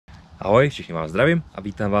Ahoj, všichni vás zdravím a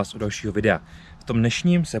vítám vás u dalšího videa. V tom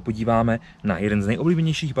dnešním se podíváme na jeden z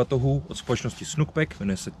nejoblíbenějších batohů od společnosti Snugpak,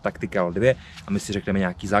 jmenuje se Tactical 2 a my si řekneme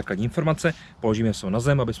nějaký základní informace, položíme se ho na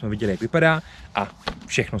zem, aby jsme viděli, jak vypadá a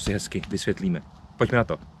všechno si hezky vysvětlíme. Pojďme na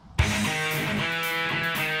to.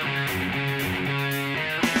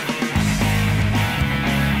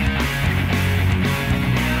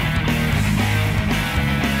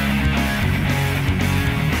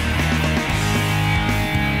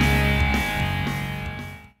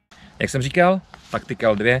 Jak jsem říkal,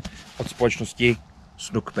 Tactical 2 od společnosti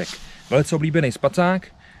Snugpak. Velice oblíbený spacák,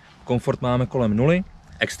 komfort máme kolem nuly,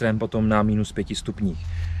 extrém potom na -5 stupních.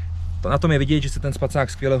 Na tom je vidět, že se ten spacák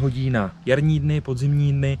skvěle hodí na jarní dny,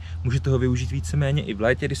 podzimní dny, můžete ho využít víceméně i v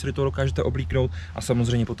létě, když se do toho dokážete oblíknout a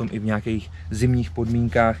samozřejmě potom i v nějakých zimních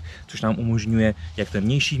podmínkách, což nám umožňuje jak ten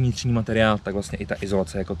vnější vnitřní materiál, tak vlastně i ta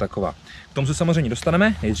izolace jako taková. K tomu se samozřejmě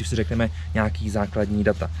dostaneme, nejdřív si řekneme nějaký základní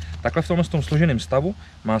data. Takhle v tomhle složeném stavu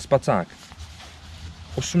má spacák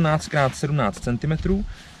 18×17 cm.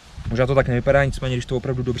 Možná to tak nevypadá, nicméně, když to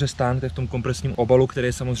opravdu dobře stáhnete v tom kompresním obalu, který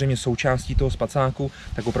je samozřejmě součástí toho spacáku,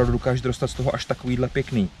 tak opravdu dokážete dostat z toho až takovýhle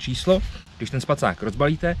pěkný číslo. Když ten spacák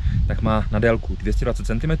rozbalíte, tak má na délku 220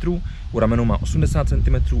 cm, u ramenou má 80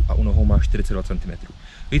 cm a u nohou má 42 cm.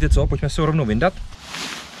 Víte co, pojďme si ho rovnou vyndat.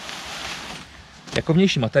 Jako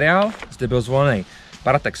vnější materiál zde byl zvolený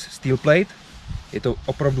Paratex Steel Plate. Je to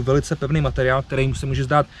opravdu velice pevný materiál, který se může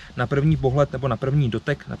zdát na první pohled nebo na první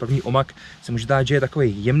dotek, na první omak, se může zdát, že je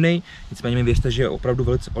takový jemný, nicméně mi věřte, že je opravdu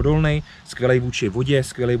velice odolný, skvělý vůči vodě,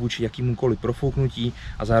 skvělý vůči jakýmukoliv profouknutí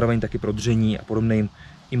a zároveň taky pro dření a podobným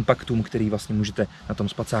impaktům, který vlastně můžete na tom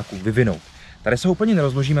spacáku vyvinout. Tady se ho úplně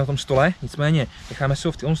nerozložíme na tom stole, nicméně necháme si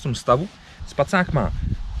ho v tom stavu. Spacák má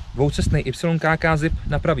dvoucestný YKK zip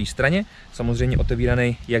na pravé straně, samozřejmě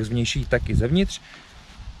otevíraný jak zvnější, tak i zevnitř.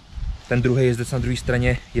 Ten druhý jezdec na druhé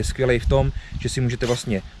straně je skvělý v tom, že si můžete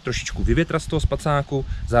vlastně trošičku vyvětrat z toho spacáku,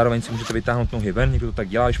 zároveň si můžete vytáhnout nohy ven, někdo to tak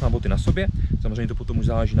dělá, když má boty na sobě, samozřejmě to potom už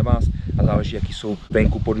záleží na vás a záleží, jaký jsou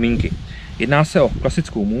venku podmínky. Jedná se o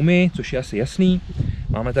klasickou mumii, což je asi jasný.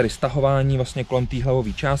 Máme tady stahování vlastně kolem té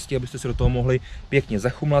hlavové části, abyste se do toho mohli pěkně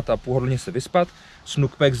zachumlat a pohodlně se vyspat.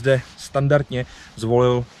 Snugpak zde standardně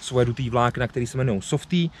zvolil svoje dutý vlákna, které se jmenují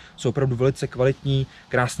Softy, jsou opravdu velice kvalitní,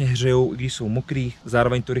 krásně hřejou, i když jsou mokrý,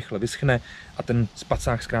 zároveň to rychle vyschne a ten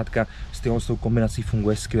spacák zkrátka s tou kombinací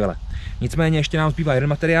funguje skvěle. Nicméně ještě nám zbývá jeden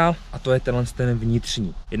materiál a to je ten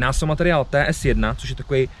vnitřní. Jedná se o materiál TS1, což je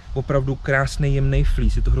takový opravdu krásný jemný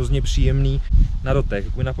fleece, je to hrozně příjemný na dotek,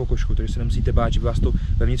 jako na pokožku, takže se nemusíte bát, že by vás to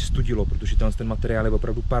vevnitř studilo, protože ten materiál je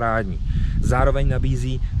opravdu parádní. Zároveň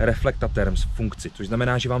nabízí reflektatér funkci, což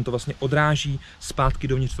znamená, že vám to vlastně odráží zpátky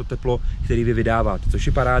dovnitř to teplo, který vy vydáváte, což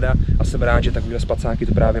je paráda a jsem rád, že takovýhle spacáky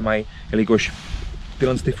to právě mají, jelikož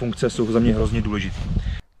tyhle funkce jsou za mě hrozně důležité.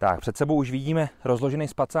 Tak, před sebou už vidíme rozložený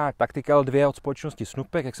spacák Tactical 2 od společnosti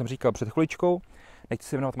Snugpak, jak jsem říkal před chviličkou. Nechci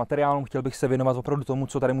se věnovat materiálům, chtěl bych se věnovat opravdu tomu,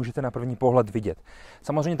 co tady můžete na první pohled vidět.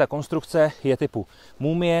 Samozřejmě ta konstrukce je typu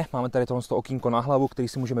mumie, máme tady tohle okýnko na hlavu, který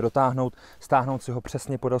si můžeme dotáhnout, stáhnout si ho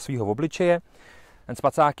přesně podél svého obličeje. Ten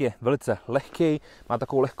spacák je velice lehký, má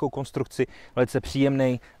takovou lehkou konstrukci, velice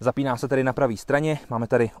příjemný, zapíná se tady na pravé straně, máme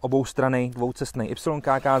tady oboustranný dvoucestný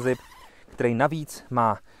YKK zip, který navíc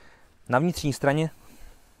má na vnitřní straně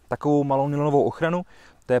takovou malou nylonovou ochranu.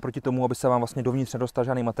 To je proti tomu, aby se vám vlastně dovnitř nedostal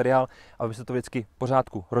žádný materiál, aby se to vždycky v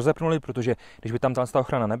pořádku rozepnuli, protože když by tam ta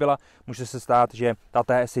ochrana nebyla, může se stát, že ta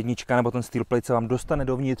TS1 nebo ten steel plate se vám dostane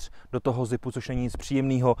dovnitř do toho zipu, což není nic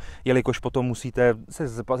příjemného, jelikož potom musíte se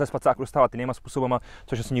ze spacáku dostávat jinýma způsobama,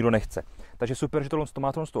 což asi nikdo nechce. Takže super, že to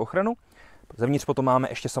má tu ochranu. Zevnitř potom máme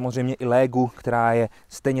ještě samozřejmě i légu, která je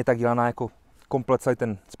stejně tak dělaná jako komplet celý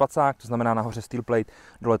ten spacák, to znamená nahoře steel plate,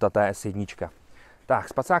 dole ta TS1. Tak,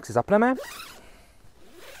 spacák si zapneme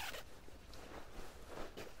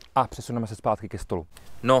a přesuneme se zpátky ke stolu.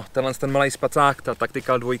 No, ten malý spacák, ta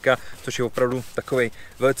Tactical 2, což je opravdu takový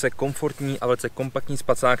velice komfortní a velice kompaktní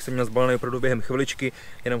spacák, jsem měl zbalený opravdu během chviličky,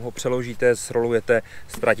 jenom ho přeložíte, zrolujete,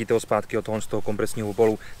 ztratíte ho zpátky od toho kompresního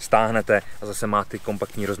obalu, stáhnete a zase máte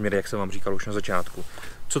kompaktní rozměry, jak jsem vám říkal už na začátku.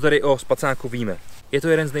 Co tedy o spacáku víme? Je to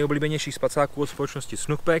jeden z nejoblíbenějších spacáků od společnosti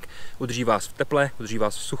Snugpak, udrží vás v teple, udrží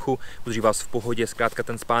vás v suchu, udrží vás v pohodě, zkrátka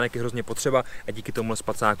ten spánek je hrozně potřeba a díky tomuhle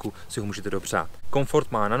spacáku si ho můžete dopřát.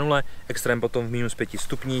 Komfort má na nule, extrém potom v -5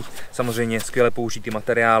 stupních, samozřejmě skvěle použitý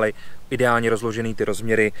materiály, ideálně rozložený ty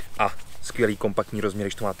rozměry a skvělý kompaktní rozměr,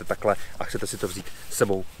 když to máte takhle a chcete si to vzít s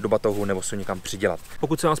sebou do batohu nebo si ho někam přidělat.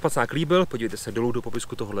 Pokud se vám spacák líbil, podívejte se dolů do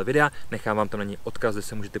popisku tohohle videa, nechám vám tam na něj odkaz, kde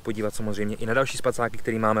se můžete podívat samozřejmě i na další spacáky,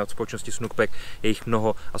 které máme od společnosti Snugpak, je jich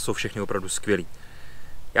mnoho a jsou všechny opravdu skvělý.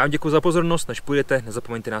 Já vám děkuji za pozornost, než půjdete,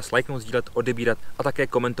 nezapomeňte nás lajknout, sdílet, odebírat a také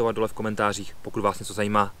komentovat dole v komentářích, pokud vás něco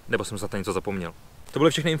zajímá, nebo jsem za to něco zapomněl. To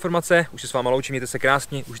byly všechny informace, už se s váma loučím, mějte se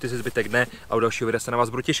krásně, užijte si zbytek dne a u dalšího videa se na vás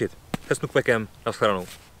budu těšit. Se Snugpakem, nashledanou.